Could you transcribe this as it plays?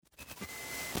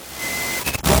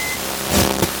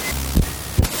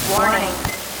Warning.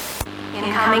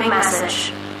 Incoming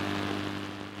message.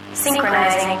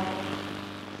 Synchronizing.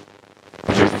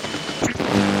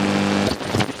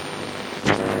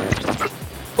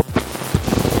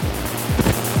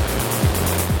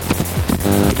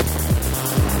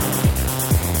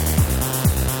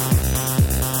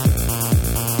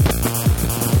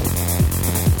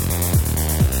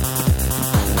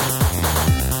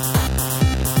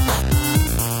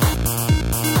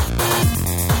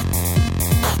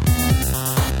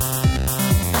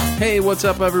 Hey, what's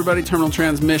up, everybody? Terminal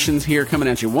Transmissions here, coming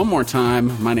at you one more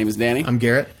time. My name is Danny. I'm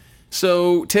Garrett.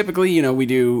 So, typically, we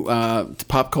do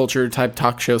pop culture type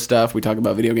talk show stuff. We talk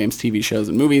about video games, TV shows,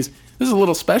 and movies. This is a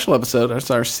little special episode.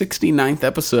 It's our 69th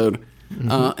episode.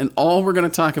 And all we're going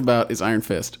to talk about is Iron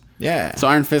Fist. Yeah. So,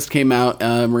 Iron Fist came out.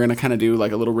 We're going to kind of do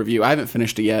like a little review. I haven't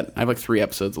finished it yet. I have like 3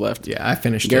 episodes left. Yeah, I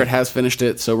finished Garrett it. has finished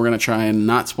it, so we're going to try and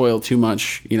not spoil too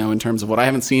much, in terms of what I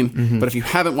haven't seen. But if you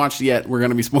haven't watched it yet, we're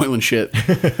going to be spoiling shit.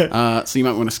 So you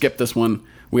might want to skip this one.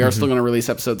 We are still going to release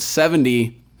episode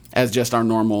 70 as just our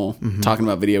normal talking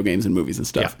about video games and movies and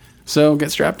stuff. Yeah. So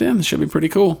get strapped in. It should be pretty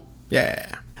cool.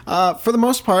 Yeah. For the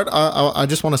most part, I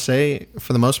just want to say,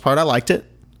 for the most part, I liked it.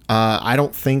 I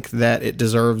don't think that it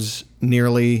deserves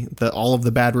nearly all of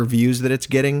the bad reviews that it's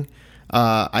getting.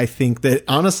 I think that,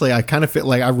 honestly, I kind of feel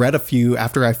like I read a few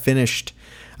after I finished.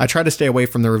 I tried to stay away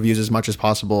from the reviews as much as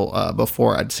possible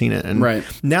before I'd seen it. And right.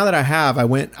 Now that I have, I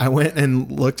went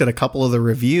and looked at a couple of the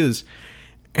reviews,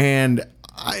 and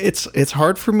it's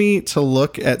hard for me to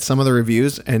look at some of the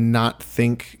reviews and not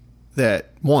think that,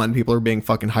 one, people are being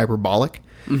fucking hyperbolic,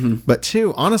 but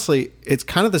 2, honestly, it's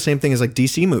kind of the same thing as like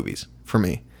DC movies for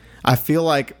me. I feel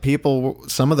like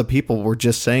some of the people were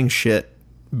just saying shit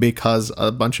because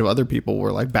a bunch of other people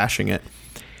were like bashing it.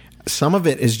 Some of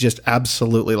it is just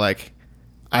absolutely like,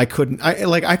 I can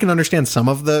understand some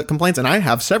of the complaints, and I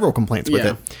have several complaints with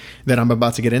it that I'm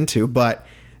about to get into, but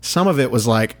some of it was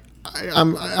like,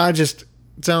 I just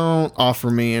don't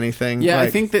offer me anything. Yeah, like, I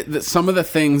think that some of the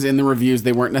things in the reviews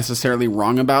they weren't necessarily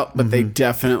wrong about, but they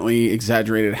definitely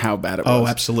exaggerated how bad it was. Oh,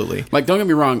 absolutely. Like, don't get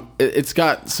me wrong, it's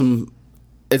got some...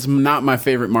 It's not my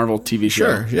favorite Marvel TV show.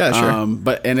 Sure, yeah,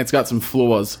 sure. And it's got some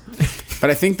flaws. But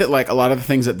I think that like a lot of the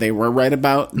things that they were right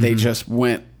about, they just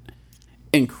went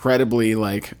incredibly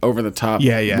like over the top.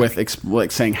 Yeah. With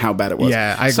like saying how bad it was.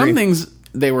 Yeah, I agree. Some things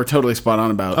they were totally spot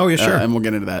on about. Oh, yeah, sure. And we'll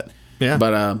get into that. Yeah.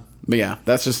 But yeah,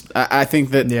 that's just I think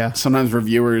that sometimes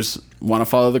reviewers want to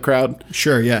follow the crowd.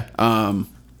 Sure, yeah. And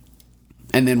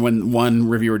then when one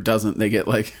reviewer doesn't, they get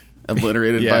like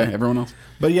obliterated by everyone else.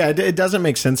 But yeah, it doesn't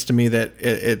make sense to me that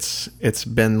it's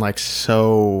been like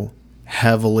so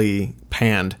heavily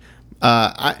panned.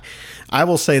 I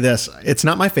will say this: it's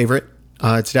not my favorite.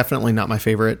 It's definitely not my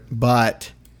favorite.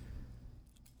 But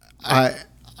I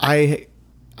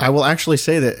will actually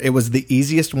say that it was the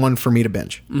easiest one for me to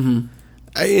binge.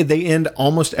 They end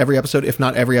almost every episode, if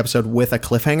not every episode, with a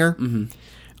cliffhanger.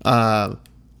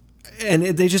 And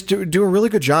they just do a really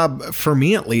good job, for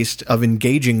me at least, of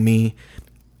engaging me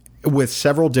with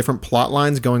several different plot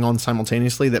lines going on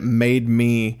simultaneously that made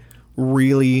me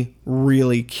really,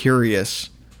 really curious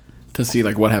to see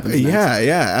like what happens next.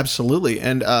 Yeah, absolutely.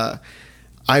 And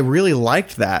I really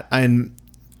liked that. And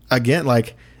again,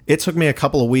 like, it took me a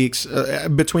couple of weeks,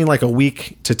 between like a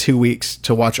week to 2 weeks,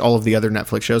 to watch all of the other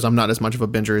Netflix shows. I'm not as much of a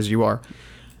binger as you are.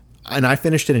 And I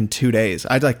finished it in 2 days.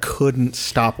 I like couldn't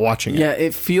stop watching it. Yeah,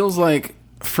 it feels like,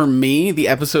 for me, the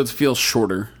episodes feel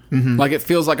shorter. Like, it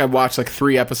feels like I watched like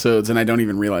 3 episodes and I don't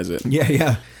even realize it.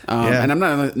 Yeah. And I'm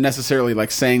not necessarily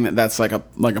like saying that that's like a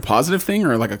positive thing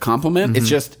or like a compliment. It's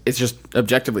just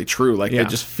objectively true. Like, it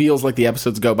just feels like the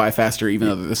episodes go by faster, even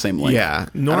though they're the same length. Yeah,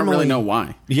 normally, I don't really know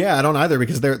why. Yeah, I don't either,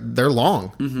 because they're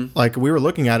long. Like, we were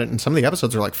looking at it, and some of the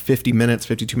episodes are like 50 minutes,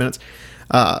 52 minutes.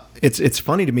 It's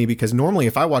funny to me because normally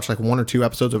if I watch like 1 or 2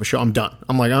 episodes of a show, I'm done.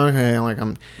 I'm like, okay,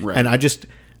 right. And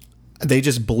they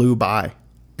just blew by.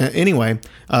 Anyway,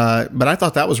 but I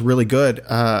thought that was really good.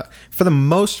 For the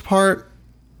most part,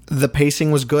 the pacing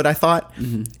was good, I thought.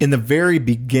 In the very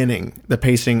beginning, the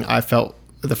pacing, I felt,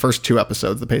 the first 2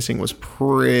 episodes, the pacing was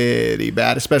pretty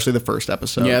bad, especially the first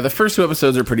episode. Yeah, the first 2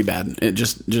 episodes are pretty bad. It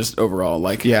just overall.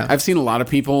 Like, I've seen a lot of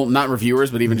people, not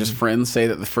reviewers, but even just friends, say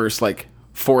that the first like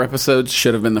 4 episodes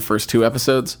should have been the first 2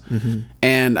 episodes.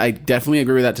 And I definitely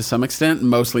agree with that to some extent,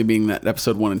 mostly being that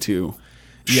episode 1 and 2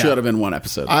 should have been 1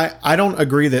 episode. I don't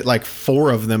agree that like 4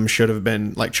 of them should have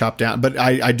been like chopped down, but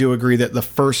I do agree that the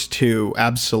first 2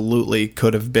 absolutely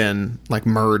could have been like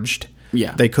merged.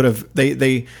 Yeah. They could have,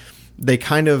 they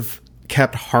kind of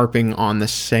kept harping on the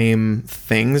same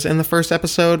things in the first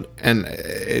episode, and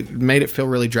it made it feel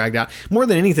really dragged out. More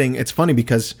than anything, it's funny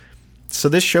because So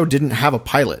this show didn't have a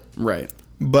pilot. Right.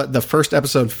 But the first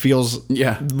episode feels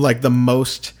like the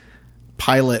most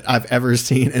pilot I've ever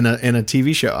seen in a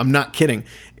TV show. I'm not kidding.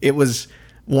 It was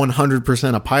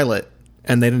 100% a pilot,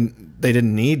 and they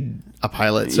didn't need a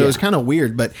pilot. So it was kind of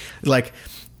weird, but like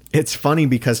it's funny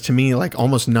because to me, like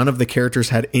almost none of the characters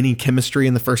had any chemistry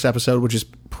in the first episode, which is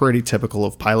pretty typical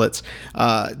of pilots.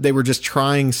 They were just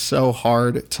trying so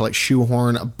hard to like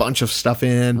shoehorn a bunch of stuff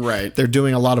in. Right. They're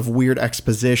doing a lot of weird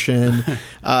exposition.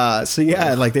 So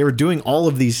yeah, like they were doing all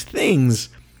of these things.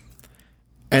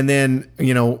 And then,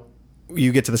 you know,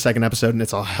 you get to the second episode and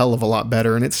it's a hell of a lot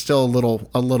better, and it's still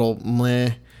a little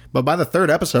meh. But by the third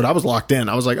episode, I was locked in.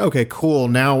 I was like, okay, cool.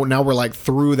 Now we're like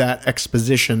through that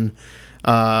exposition,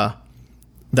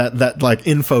 that like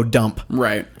info dump,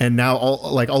 right? And now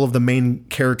all of the main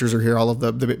characters are here, all of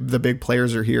the big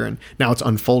players are here, and now it's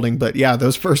unfolding. But yeah,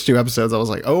 those first 2 episodes, I was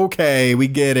like, okay, we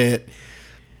get it.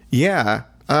 Yeah.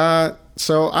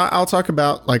 So I'll talk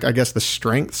about like I guess the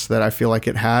strengths that I feel like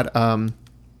it had.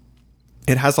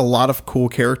 It has a lot of cool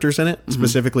characters in it. Mm-hmm.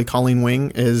 Specifically, Colleen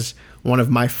Wing is one of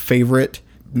my favorite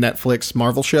Netflix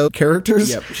Marvel show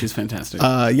characters. Yep, she's fantastic.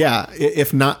 Yeah,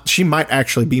 if not, she might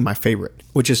actually be my favorite,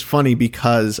 which is funny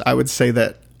because I would say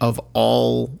that of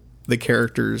all the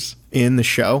characters in the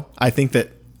show, I think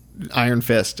that Iron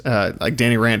Fist, like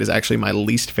Danny Rand, is actually my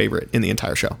least favorite in the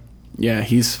entire show. Yeah,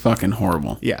 he's fucking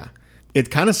horrible. Yeah, it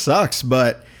kind of sucks,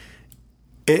 but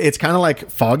it's kind of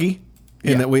like Foggy.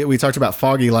 In that we talked about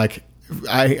Foggy, like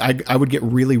I would get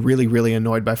really, really, really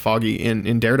annoyed by Foggy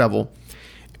in Daredevil.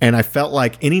 And I felt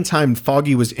like anytime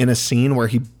Foggy was in a scene where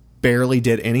he barely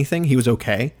did anything, he was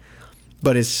okay.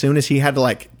 But as soon as he had to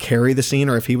like carry the scene,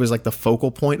 or if he was like the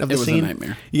focal point of the scene, it was a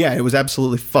nightmare. Yeah, it was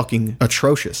absolutely fucking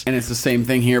atrocious. And it's the same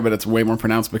thing here, but it's way more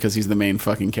pronounced because he's the main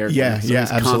fucking character. Yeah, so yeah,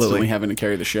 he's absolutely. Constantly having to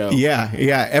carry the show. Yeah,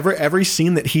 yeah. Every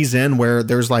scene that he's in where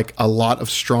there's like a lot of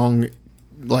strong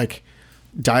like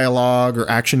dialogue or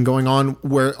action going on,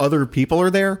 where other people are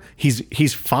there,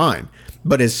 he's fine.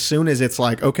 But as soon as it's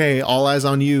like, okay, all eyes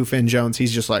on you, Finn Jones,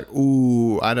 he's just like,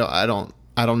 ooh, I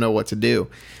don't know what to do.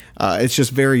 It's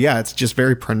just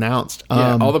very pronounced.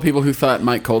 Yeah, all the people who thought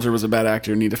Mike Coulter was a bad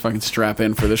actor need to fucking strap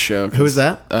in for this show. Who is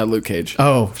that? Luke Cage.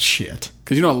 Oh, shit.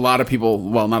 Because you know, a lot of people,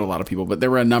 well, not a lot of people, but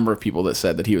there were a number of people that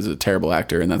said that he was a terrible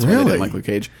actor, and that's why they didn't like Luke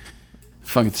Cage.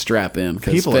 Fucking strap in.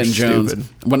 Because Finn Jones,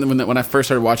 when I first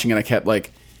started watching it, I kept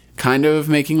like kind of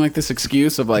making like this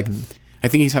excuse of like, I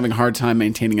think he's having a hard time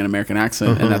maintaining an American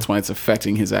accent, and that's why it's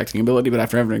affecting his acting ability. But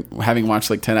after having watched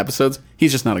like 10 episodes,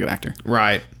 he's just not a good actor.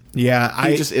 Right. Yeah.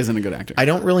 He just isn't a good actor. I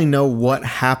don't really know what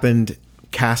happened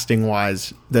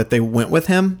casting-wise that they went with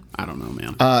him. I don't know,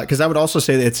 man. Because I would also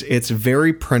say that it's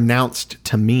very pronounced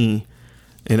to me,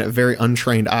 in a very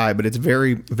untrained eye, but it's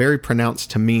very, very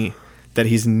pronounced to me that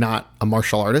he's not a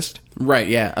martial artist. Right,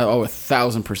 yeah. Oh,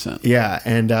 1,000%. Yeah,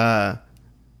 and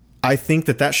I think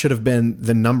that should have been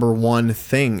the number one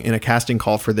thing in a casting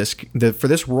call for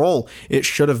this role. It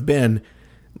should have been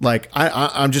like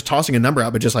I'm just tossing a number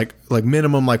out, but just like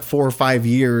minimum like 4 or 5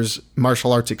 years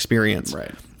martial arts experience.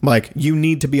 Right. Like you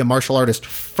need to be a martial artist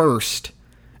first,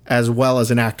 as well as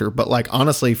an actor. But like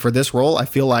honestly, for this role, I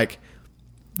feel like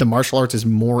the martial arts is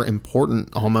more important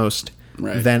almost.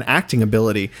 Right. Than acting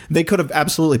ability. They could have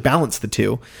absolutely balanced the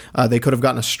two. They could have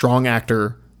gotten a strong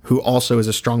actor who also is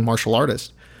a strong martial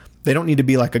artist. They don't need to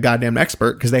be like a goddamn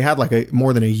expert because they had like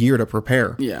more than a year to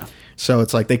prepare. Yeah. So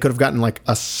it's like they could have gotten like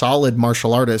a solid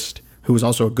martial artist who was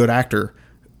also a good actor,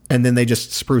 and then they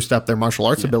just spruced up their martial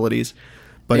arts abilities.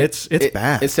 But it's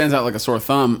bad. It stands out like a sore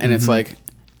thumb, and it's like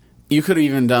you could have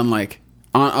even done like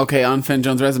on Finn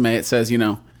Jones' resume it says, you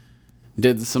know,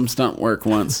 did some stunt work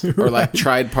once or like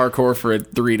tried parkour for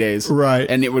 3 days, right?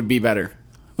 And it would be better.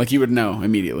 Like you would know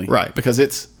immediately, right? Because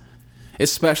it's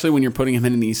especially when you're putting him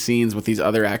in these scenes with these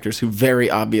other actors who very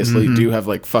obviously do have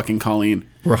like fucking Colleen,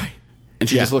 right? And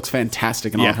she just looks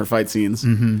fantastic in all her fight scenes,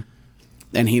 and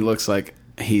he looks like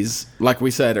he's like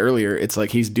we said earlier. It's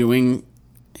like he's doing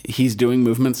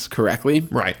movements correctly,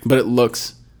 right? But it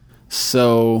looks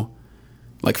so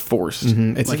like forced.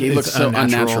 It's like he looks so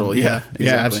unnatural. Yeah, exactly.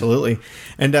 Yeah, absolutely.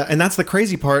 And that's the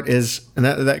crazy part is, and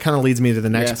that kind of leads me to the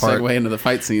next part. Segue into the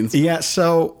fight scenes. Yeah.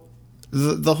 So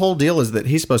the whole deal is that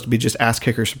he's supposed to be just ass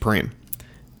kicker supreme,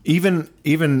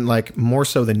 even like more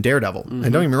so than Daredevil. And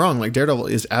don't get me wrong, like Daredevil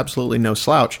is absolutely no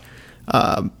slouch.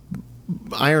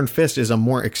 Iron Fist is a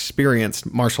more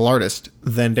experienced martial artist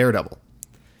than Daredevil.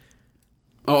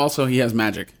 Oh, also he has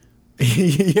magic.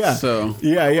 Yeah. So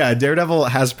yeah. Daredevil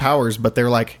has powers, but they're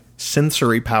like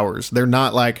sensory powers. They're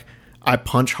not like I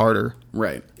punch harder.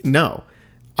 Right. No.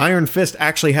 Iron Fist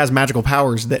actually has magical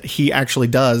powers that he actually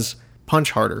does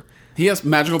punch harder. He has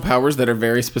magical powers that are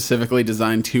very specifically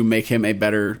designed to make him a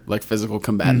better like physical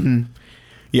combatant. Mm-hmm.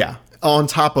 Yeah. On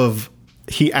top of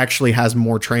he actually has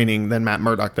more training than Matt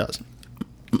Murdock does.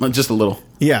 Just a little.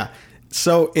 Yeah.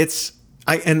 So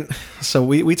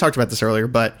we talked about this earlier,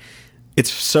 but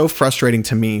it's so frustrating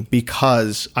to me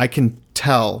because I can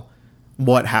tell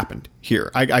what happened here.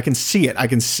 I can see it. I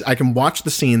can watch the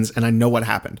scenes and I know what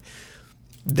happened.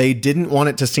 They didn't want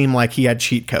it to seem like he had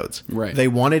cheat codes. Right. They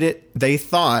wanted it. They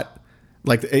thought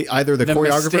like either the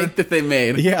choreographer mistake that they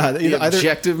made. Yeah. The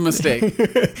objective mistake.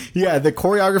 Yeah. The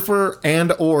choreographer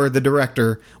and or the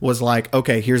director was like,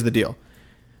 okay, here's the deal.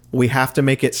 We have to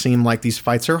make it seem like these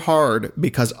fights are hard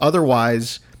because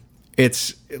otherwise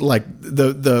it's like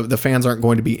the fans aren't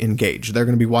going to be engaged. They're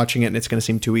going to be watching it and it's going to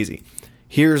seem too easy.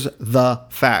 Here's the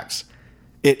facts.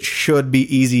 It should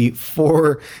be easy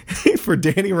for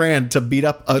Danny Rand to beat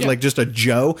up like just a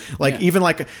Joe, like even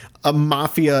like a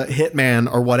mafia hitman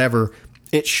or whatever.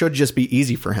 It should just be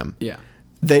easy for him. Yeah.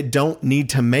 They don't need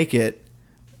to make it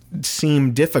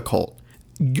seem difficult.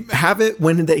 Have it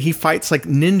when that he fights like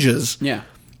ninjas. Yeah.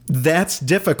 That's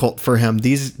difficult for him.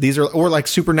 These are or like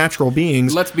supernatural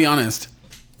beings. Let's be honest.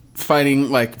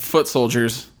 Fighting like foot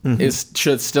soldiers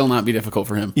should still not be difficult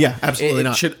for him. Yeah, absolutely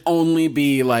not. It should only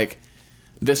be like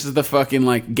this is the fucking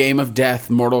like Game of Death,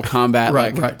 Mortal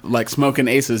Kombat, like smoking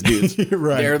aces dudes.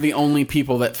 Right. They're the only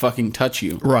people that fucking touch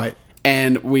you. Right.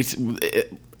 And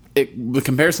the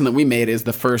comparison that we made is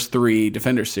the first 3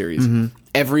 Defender series.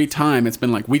 Every time it's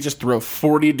been like we just throw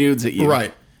 40 dudes at you.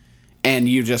 Right. And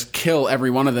you just kill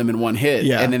every one of them in one hit.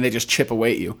 Yeah. And then they just chip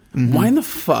away at you. Why in the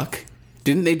fuck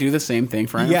didn't they do the same thing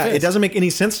for Iron Fist? It doesn't make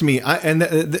any sense to me.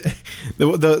 The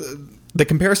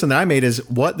comparison that I made is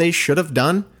what they should have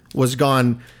done was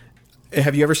gone.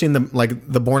 Have you ever seen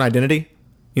the Bourne Identity?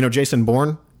 You know, Jason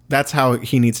Bourne? That's how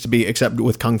he needs to be, except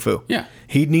with Kung Fu. Yeah.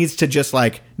 He needs to just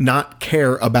like not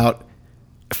care about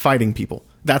fighting people.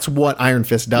 That's what Iron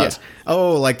Fist does. Yeah.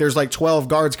 Oh, like there's like 12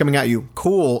 guards coming at you.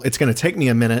 Cool. It's going to take me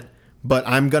a minute, but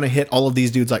I'm going to hit all of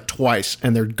these dudes like twice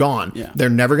and they're gone. Yeah. They're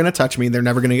never going to touch me. They're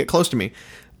never going to get close to me.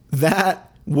 That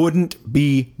wouldn't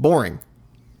be boring.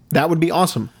 That would be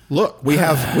awesome. Look, we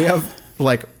have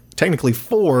like technically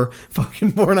 4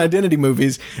 fucking Bourne Identity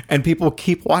movies and people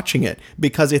keep watching it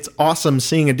because it's awesome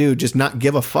seeing a dude just not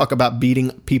give a fuck about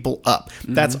beating people up.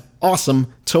 That's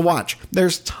awesome to watch.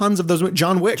 There's tons of those.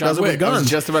 John Wick does it with guns. I was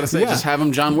just about to say, just have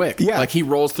him John Wick. Yeah. Like he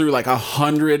rolls through like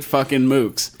 100 fucking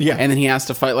mooks. Yeah. And then he has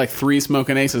to fight like 3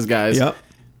 Smoking Aces guys. Yep.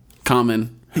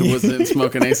 Common, who was in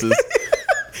Smoking Aces.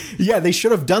 Yeah, they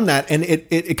should have done that. And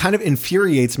it kind of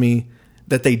infuriates me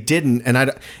that they didn't.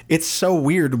 And it's so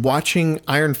weird watching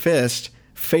Iron Fist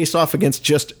face off against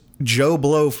just Joe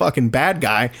Blow fucking bad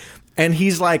guy. And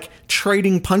he's like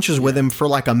trading punches with him for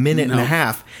like a minute and a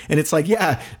half. And it's like,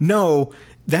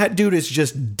 that dude is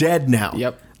just dead now.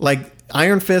 Yep. Like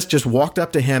Iron Fist just walked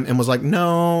up to him and was like,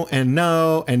 no.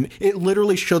 And it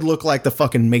literally should look like the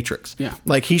fucking Matrix. Yeah.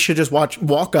 Like he should just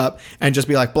walk up and just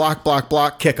be like, block, block,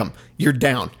 block, kick him. You're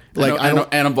down. Like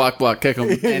and a block, kick him,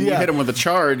 and you hit him with a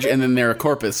charge, and then they're a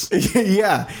corpus.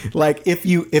 Yeah, like if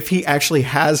he actually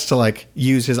has to like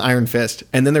use his Iron Fist,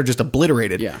 and then they're just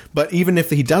obliterated. Yeah. But even if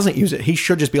he doesn't use it, he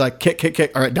should just be like kick, kick,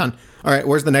 kick. All right, done. All right,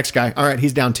 where's the next guy? All right,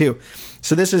 he's down too.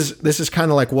 So this is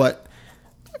kind of like what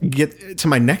get to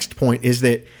my next point is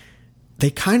that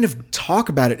they kind of talk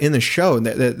about it in the show.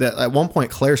 That at one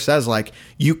point Claire says like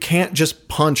you can't just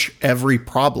punch every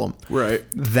problem. Right.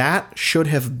 That should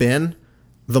have been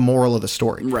the moral of the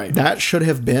story. Right. That should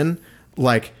have been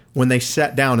like when they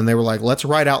sat down and they were like, let's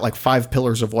write out like 5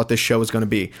 pillars of what this show is going to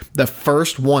be. The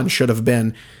first one should have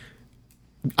been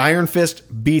Iron Fist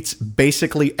beats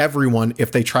basically everyone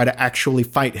if they try to actually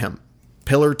fight him.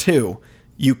 Pillar 2,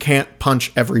 you can't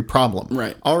punch every problem.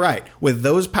 Right. All right. With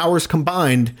those powers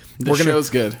combined, show's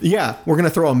good. Yeah. We're going to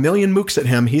throw 1,000,000 mooks at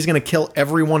him. He's going to kill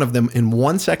every one of them in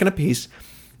 1 second apiece.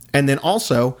 And then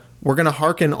also, we're going to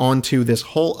hearken on to this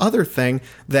whole other thing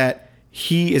that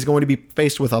he is going to be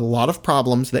faced with a lot of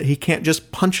problems that he can't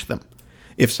just punch them.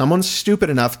 If someone's stupid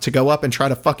enough to go up and try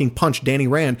to fucking punch Danny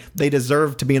Rand, they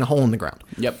deserve to be in a hole in the ground.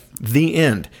 Yep. The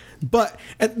end. But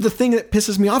the thing that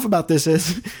pisses me off about this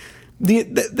is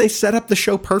they set up the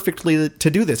show perfectly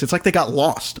to do this. It's like they got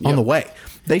lost on the way.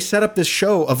 They set up this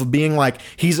show of being like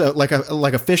he's like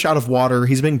a fish out of water.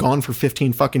 He's been gone for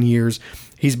 15 fucking years.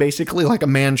 He's basically like a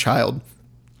man-child.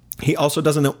 He also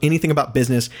doesn't know anything about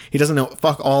business. He doesn't know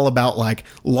fuck all about like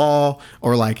law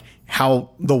or like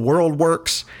how the world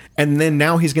works. And then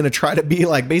now he's going to try to be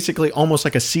like basically almost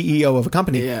like a CEO of a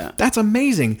company. Yeah. That's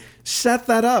amazing. Set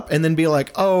that up and then be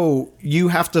like, oh, you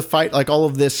have to fight like all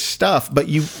of this stuff, but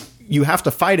you have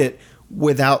to fight it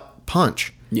without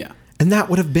punch. Yeah. And that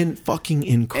would have been fucking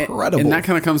incredible. And that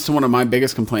kind of comes to one of my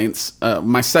biggest complaints,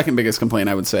 my second biggest complaint,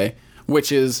 I would say,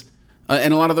 which is,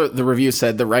 and a lot of the reviews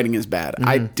said the writing is bad.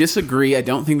 I disagree. I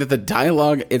don't think that the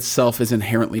dialogue itself is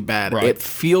inherently bad. Right. It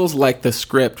feels like the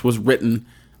script was written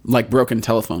like broken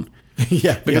telephone.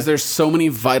 Because there's so many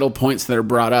vital points that are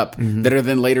brought up that are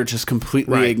then later just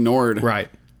completely ignored. Right.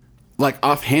 Like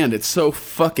offhand, it's so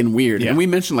fucking weird. And we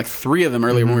mentioned like 3 of them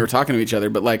earlier when we were talking to each other.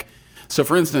 But like, so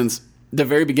for instance, the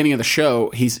very beginning of the show,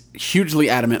 he's hugely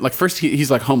adamant. Like first, he's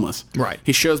like homeless. Right.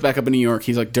 He shows back up in New York.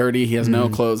 He's like dirty. He has no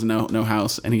clothes, no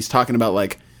house, and he's talking about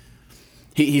like.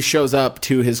 He shows up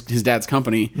to his dad's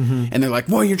company, and they're like,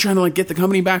 "Boy, you're trying to like get the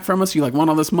company back from us. You like want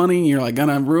all this money, and you're like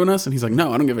gonna ruin us." And he's like,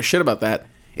 "No, I don't give a shit about that.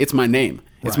 It's my name.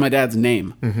 It's my dad's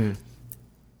name."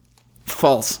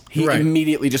 False. He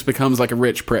immediately just becomes like a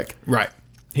rich prick. Right.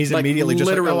 He's like, immediately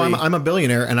just like, oh, I'm a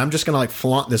billionaire, and I'm just gonna like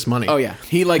flaunt this money. Oh yeah.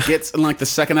 He like gets in like the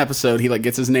second episode, he like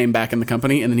gets his name back in the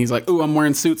company, and then he's like, "Ooh, I'm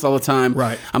wearing suits all the time.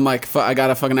 Right. I'm like, I got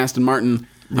a fucking Aston Martin.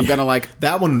 I'm gonna like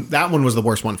that one. That one was the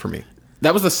worst one for me.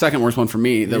 That was the second worst one for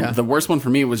me. The worst one for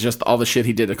me was just all the shit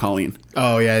he did to Colleen.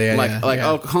 Oh, yeah.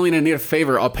 Oh, Colleen, I need a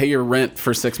favor. I'll pay your rent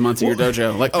for 6 months of your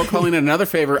dojo. Like, oh, Colleen, another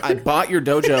favor. I bought your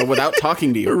dojo without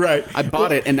talking to you. Right. I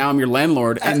bought it, and now I'm your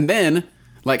landlord. And then,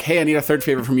 like, hey, I need a third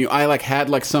favor from you. I, like, had,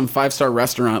 like, some 5-star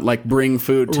restaurant, like, bring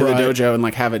food to the dojo and,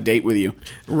 like, have a date with you.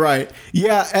 Right.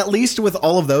 Yeah, at least with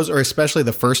all of those, or especially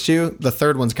the first 2, the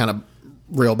third one's kind of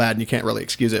real bad, and you can't really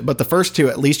excuse it. But the first 2,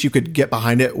 at least you could get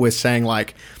behind it with saying,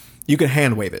 like, you could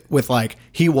hand wave it with like,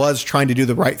 he was trying to do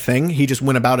the right thing. He just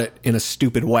went about it in a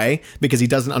stupid way because he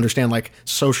doesn't understand like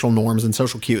social norms and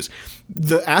social cues.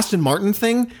 The Aston Martin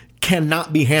thing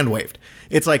cannot be hand waved.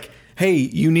 It's like, hey,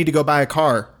 you need to go buy a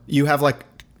car. You have like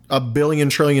 $1 billion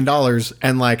trillion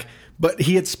and like, but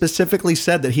he had specifically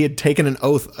said that he had taken an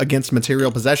oath against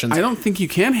material possessions. I don't think you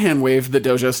can hand wave the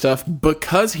dojo stuff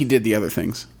because he did the other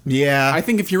things. Yeah. I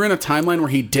think if you're in a timeline where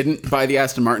he didn't buy the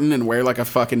Aston Martin and wear like a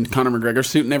fucking Conor McGregor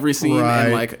suit in every scene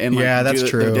and that's do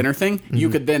true. The dinner thing, you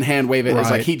could then hand wave it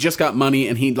as like he just got money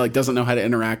and he like doesn't know how to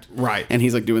interact. Right. And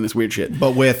he's like doing this weird shit.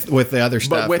 But with the other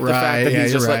stuff. But with the fact that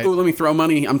he's just like, oh, let me throw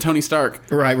money. I'm Tony Stark.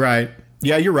 Right.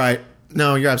 Yeah, you're right.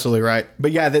 No, you're absolutely right.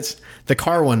 But yeah, that's the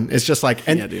car one. It's just like,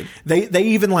 and dude. They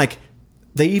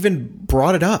even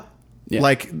brought it up. Yeah.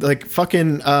 Like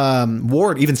fucking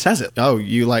Ward even says it. Oh,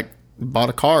 you like bought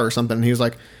a car or something. And he was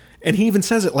like, and he even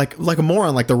says it like a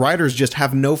moron. Like the writers just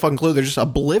have no fucking clue. They're just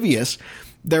oblivious.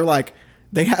 They're like,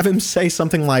 they have him say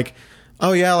something like,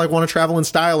 oh yeah, like want to travel in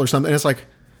style or something. And it's like,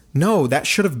 no, that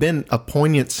should have been a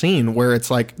poignant scene where it's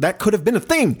like, that could have been a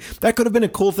thing. That could have been a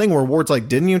cool thing where Ward's like,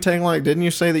 didn't you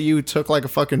say that you took like a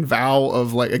fucking vow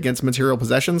of like against material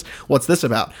possessions? What's this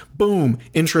about? Boom.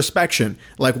 Introspection.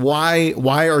 Like, why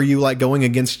are you like going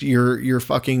against your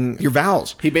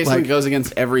vows? He basically goes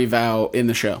against every vow in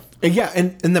the show. Yeah.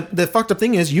 And the fucked up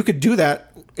thing is you could do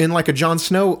that in like a Jon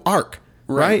Snow arc.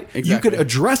 Right? Exactly. You could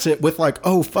address it with like,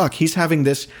 oh fuck, he's having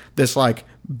this like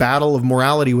battle of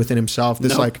morality within himself,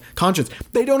 this like conscience.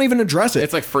 They don't even address it.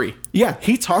 It's like free. Yeah,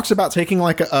 he talks about taking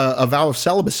like a vow of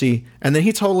celibacy, and then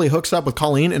he totally hooks up with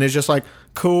Colleen and is just like,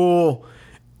 cool.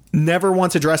 Never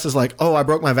once addresses like, oh, I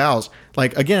broke my vows.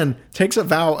 Like, again, takes a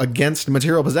vow against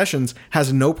material possessions,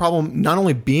 has no problem not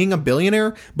only being a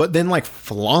billionaire, but then like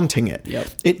flaunting it. Yep.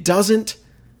 It doesn't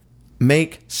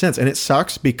make sense. And it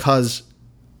sucks because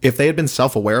if they had been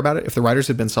self-aware about it, if the writers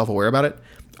had been self-aware about it,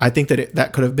 I think that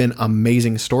that could have been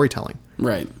amazing storytelling.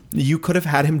 Right. You could have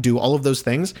had him do all of those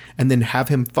things and then have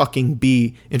him fucking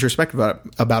be introspective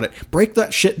about it. Break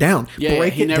that shit down. Yeah,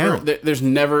 Break it down. There's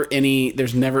never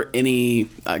any,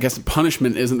 I guess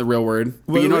punishment isn't the real word.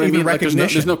 But you know what I mean? Like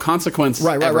there's no consequence.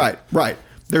 Right.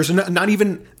 There's not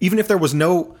even if there was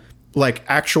no like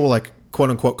actual like quote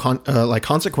unquote like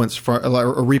consequence for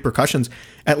or repercussions,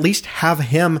 at least have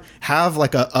him have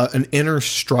like an inner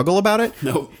struggle about it.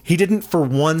 No, he didn't for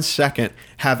 1 second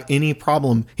have any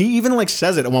problem. He even like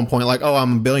says it at one point, like, "Oh,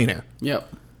 I'm a billionaire."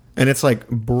 Yep. And it's like,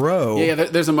 bro. Yeah.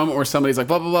 There's a moment where somebody's like,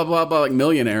 blah blah blah blah blah, like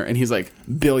millionaire, and he's like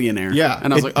billionaire. Yeah.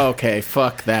 And I was like, okay,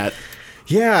 fuck that.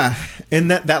 Yeah, and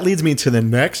that leads me to the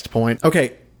next point.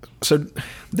 Okay. So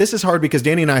this is hard because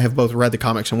Danny and I have both read the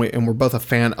comics, and we're both a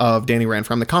fan of Danny Rand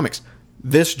from the comics.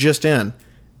 This just in,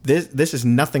 this is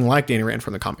nothing like Danny Rand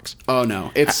from the comics. Oh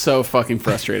no, it's so fucking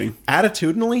frustrating.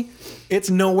 Attitudinally,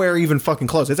 it's nowhere even fucking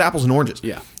close. It's apples and oranges.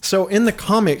 Yeah. So in the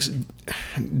comics,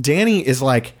 Danny is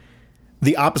like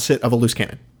the opposite of a loose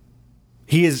cannon.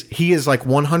 He is like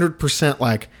 100%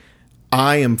 like,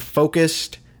 I am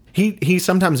focused. He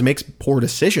sometimes makes poor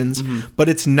decisions, but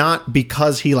it's not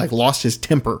because he like lost his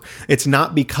temper. It's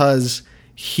not because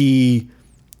he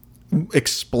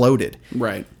exploded.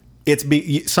 Right.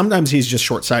 sometimes he's just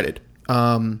short-sighted.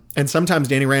 And sometimes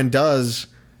Danny Rand does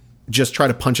just try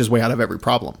to punch his way out of every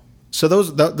problem. So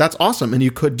that's awesome. And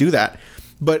you could do that,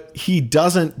 but he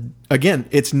doesn't, again,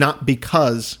 it's not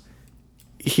because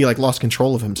he like lost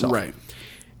control of himself. Right.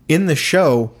 In the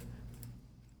show,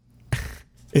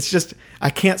 it's just, I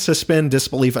can't suspend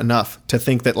disbelief enough to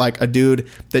think that like a dude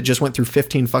that just went through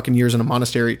 15 fucking years in a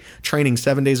monastery, training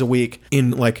 7 days a week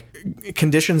in like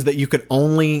conditions that you could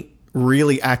only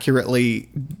really accurately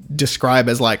describe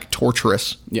as like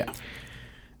torturous. Yeah.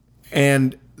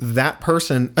 And that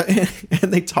person,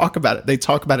 and they talk about it. They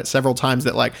talk about it several times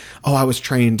that like, oh, I was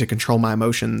trained to control my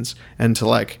emotions and to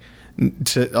like,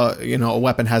 a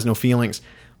weapon has no feelings.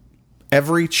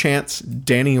 Every chance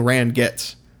Danny Rand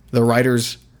gets, the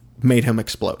writers made him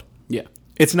explode. Yeah.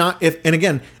 It's not, and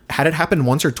again, had it happened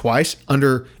once or twice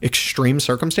under extreme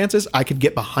circumstances, I could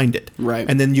get behind it. Right.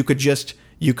 And then you could just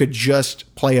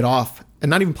play it off, and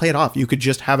not even play it off. You could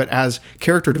just have it as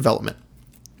character development.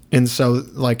 And so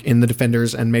like in The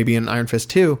Defenders and maybe in Iron Fist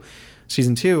 2,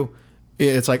 season 2,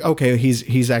 it's like, okay,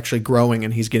 he's actually growing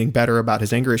and he's getting better about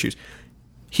his anger issues.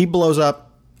 He blows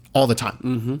up all the time.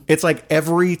 Mm-hmm. It's like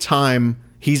every time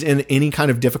he's in any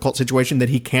kind of difficult situation that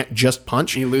he can't just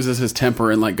punch, he loses his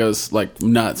temper and like goes like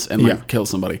nuts and like kills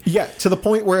somebody. Yeah, to the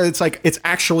point where it's like it's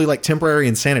actually like temporary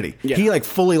insanity. Yeah. He like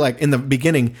fully like in the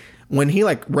beginning when he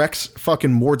like wrecks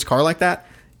fucking Ward's car like that,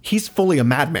 he's fully a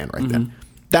madman right then.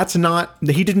 That's not,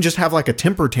 he didn't just have like a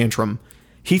temper tantrum.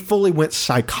 He fully went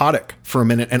psychotic for a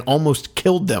minute and almost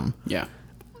killed them. Yeah.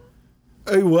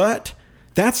 What?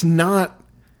 That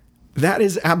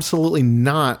is absolutely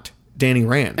not Danny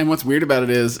Rand. And what's weird about it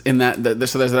is in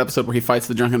so there's an episode where he fights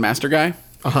the drunken master guy.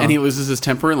 And he loses his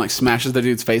temper and like smashes the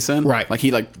dude's face in. Right. Like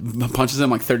he like punches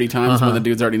him like 30 times when the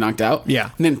dude's already knocked out.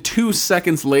 Yeah. And then 2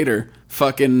 seconds later,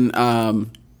 fucking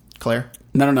Claire?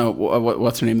 No.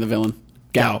 What's her name? The villain?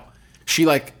 Gao. She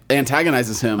like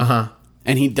antagonizes him.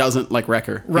 And he doesn't like wreck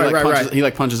her. Right. He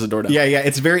like punches the door down. Yeah.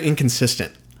 It's very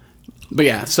inconsistent. But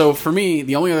yeah, so for me,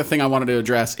 the only other thing I wanted to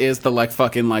address is the like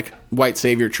fucking like white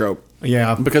savior trope.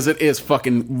 Yeah. Because it is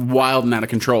fucking wild and out of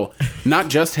control. Not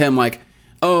just him like,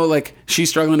 oh, like she's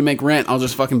struggling to make rent, I'll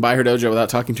just fucking buy her dojo without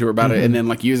talking to her about it and then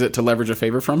like use it to leverage a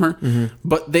favor from her.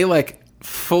 But they like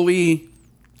fully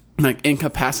like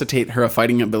incapacitate her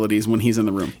fighting abilities when he's in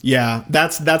the room. Yeah,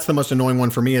 that's the most annoying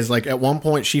one for me is like at one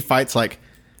point she fights like,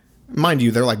 mind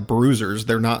you, they're like bruisers.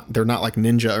 They're not like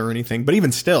ninja or anything, but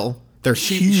even still, they're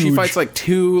huge. She fights like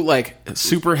 2 like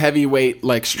super heavyweight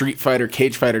like Street Fighter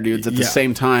cage fighter dudes at the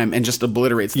same time and just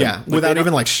obliterates them. Yeah, like, without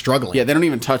even like struggling. Yeah, they don't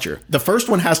even touch her. The first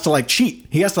one has to like cheat.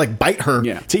 He has to like bite her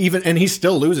to even, and he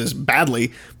still loses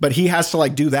badly, but he has to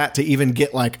like do that to even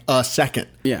get like a second.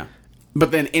 Yeah.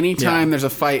 But then anytime there's a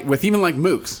fight with even like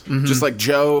Mooks, just like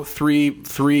Joe, three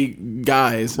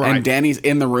guys, and Danny's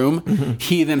in the room,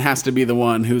 he then has to be the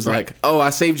one who's like, oh,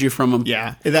 I saved you from him.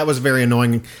 Yeah, that was very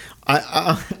annoying.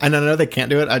 And I know they can't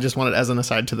do it. I just wanted, as an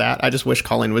aside to that, I just wish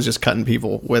Colleen was just cutting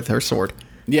people with her sword.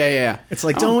 Yeah. It's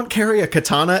like, don't carry a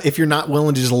katana if you're not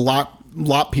willing to just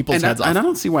lop people's heads off. And I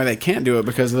don't see why they can't do it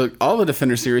because all the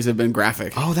Defender series have been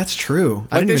graphic. Oh, that's true.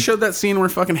 Like they showed that scene where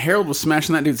fucking Harold was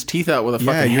smashing that dude's teeth out with a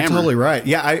fucking hammer. Yeah, you're totally right.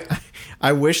 Yeah,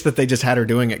 I wish that they just had her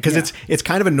doing it because it's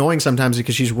kind of annoying sometimes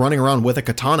because she's running around with a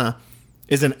katana,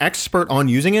 is an expert on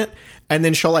using it, and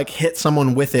then she'll like hit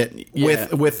someone with it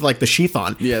with like the sheath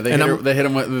on. Yeah, they hit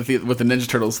him with the Ninja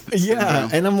Turtles. Yeah,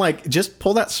 and I'm like, just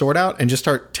pull that sword out and just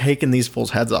start taking these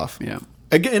fools' heads off. Yeah.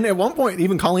 Again, at one point,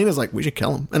 even Colleen is like, we should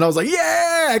kill him. And I was like,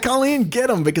 yeah, Colleen, get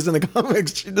him. Because in the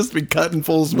comics, she'd just be cutting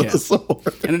fools with a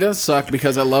sword. And it does suck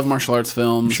because I love martial arts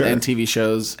films and TV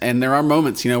shows. And there are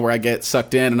moments, where I get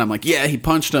sucked in and I'm like, yeah, he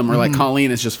punched him. Or like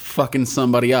Colleen is just fucking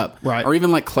somebody up. Right. Or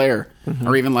even like Claire.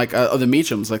 Or even like the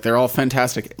Meachums. Like they're all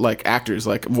fantastic like actors.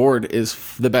 Like Ward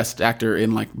is the best actor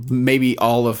in like maybe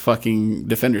all of fucking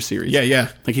Defender series. Yeah.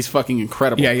 Like he's fucking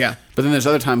incredible. Yeah. But then there's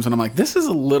other times when I'm like, this is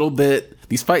a little bit...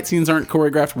 These fight scenes aren't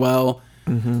choreographed well.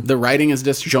 The writing is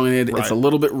disjointed. It's a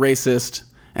little bit racist.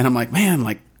 And I'm like, man,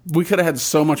 like we could have had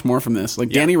so much more from this. Like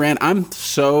Danny Rand, I'm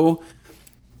so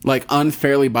like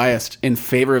unfairly biased in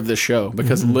favor of this show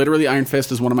because literally Iron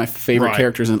Fist is one of my favorite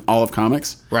characters in all of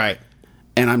comics. Right.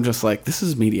 And I'm just like, this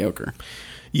is mediocre.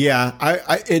 Yeah,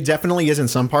 it definitely is in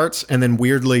some parts, and then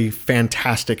weirdly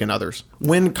fantastic in others.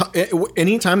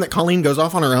 Anytime that Colleen goes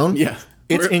off on her own,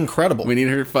 it's incredible. We need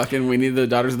the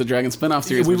Daughters of the Dragon spinoff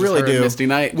series. We really do. Misty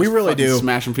Knight. We really do.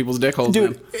 Smashing people's dick holes.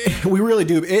 Dude, we really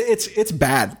do. It's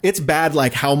bad. It's bad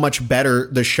like how much better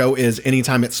the show is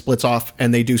anytime it splits off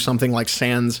and they do something like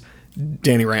Sans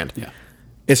Danny Rand. Yeah.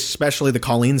 Especially the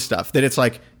Colleen stuff. That it's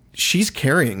like, she's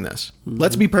carrying this.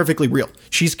 Let's be perfectly real.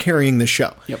 She's carrying this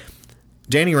show. Yep.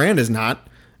 Danny Rand is not,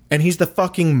 and he's the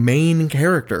fucking main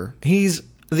character. He's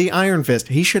the Iron Fist.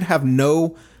 He should have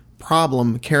no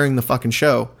problem carrying the fucking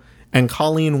show. And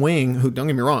Colleen Wing, who, don't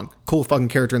get me wrong, cool fucking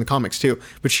character in the comics too,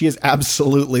 but she is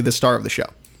absolutely the star of the show.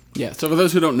 Yeah, so for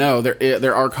those who don't know,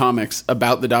 there are comics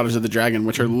about the Daughters of the Dragon,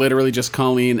 which are literally just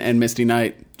Colleen and Misty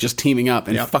Knight just teaming up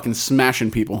and fucking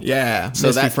smashing people. Yeah, so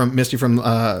Misty from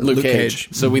Luke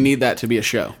Cage. So we need that to be a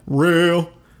show.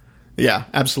 Real. Yeah,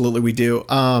 absolutely we do.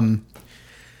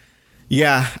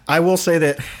 Yeah, I will say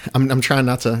that I'm trying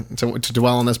not to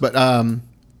dwell on this, but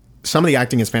some of the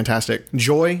acting is fantastic.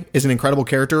 Joy is an incredible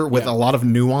character with a lot of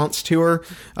nuance to her.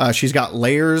 She's got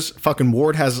layers. Fucking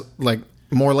Ward has like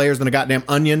more layers than a goddamn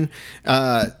onion.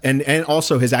 And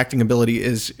also his acting ability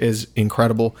is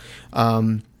incredible.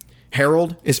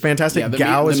 Harold is fantastic.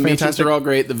 Gao is fantastic. Are all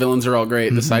great. The villains are all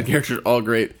great. The side characters are all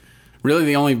great. Really,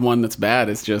 the only one that's bad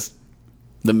is just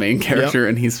the main character,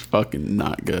 and he's fucking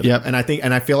not good. Yep. And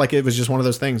I feel like it was just one of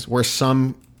those things where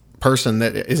some person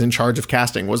that is in charge of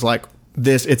casting was like,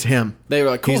 it's him. They were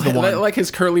like, cool. He's the one. Like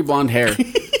his curly blonde hair.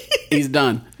 He's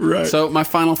done. Right. So my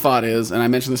final thought is, and I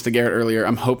mentioned this to Garrett earlier,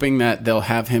 I'm hoping that they'll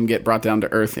have him get brought down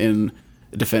to earth in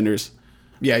Defenders.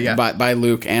 Yeah. By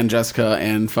Luke and Jessica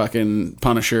and fucking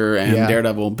Punisher and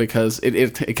Daredevil, because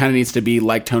it kind of needs to be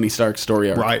like Tony Stark's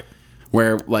story arc. Right.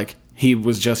 Where like he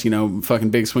was just, fucking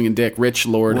big swinging dick, rich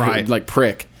lord, right. Like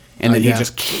prick. And then he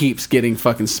just keeps getting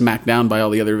fucking smacked down by all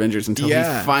the other Avengers until he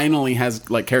finally has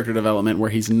like character development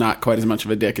where he's not quite as much of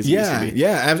a dick as he used to be.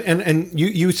 Yeah, and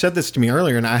you said this to me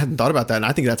earlier, and I hadn't thought about that, and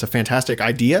I think that's a fantastic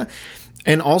idea.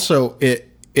 And also,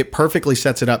 it perfectly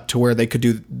sets it up to where they could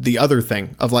do the other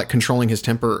thing of like controlling his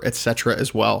temper, etc.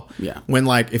 as well. Yeah. When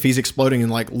like if he's exploding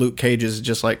and like Luke Cage is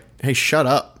just like, hey, shut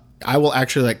up. I will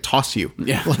actually like toss you.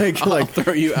 Yeah. I'll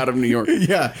throw you out of New York.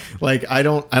 Yeah. Like I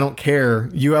don't care.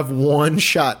 You have one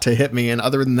shot to hit me, and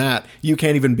other than that, you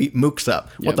can't even beat Mooks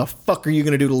up. Yep. What the fuck are you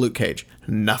gonna do to Luke Cage?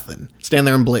 Nothing. Stand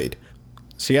there and bleed.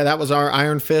 So yeah, that was our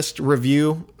Iron Fist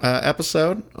review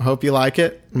episode. I hope you like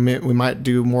it. We might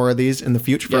do more of these in the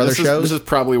future for other shows. This is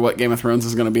probably what Game of Thrones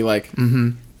is gonna be like.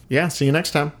 Mm-hmm. Yeah, see you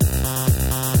next time.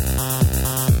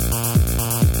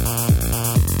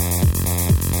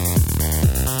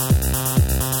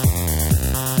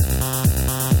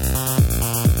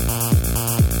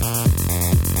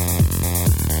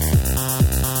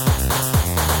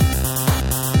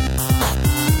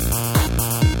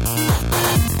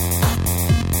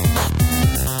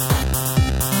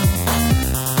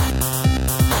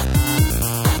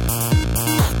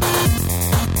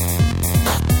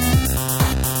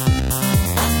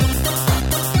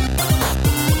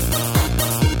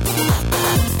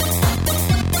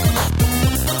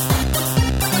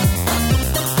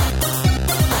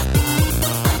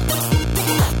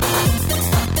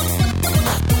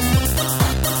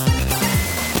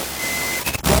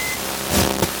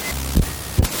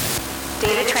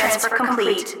 Data transfer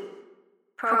complete.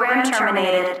 Program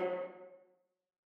terminated.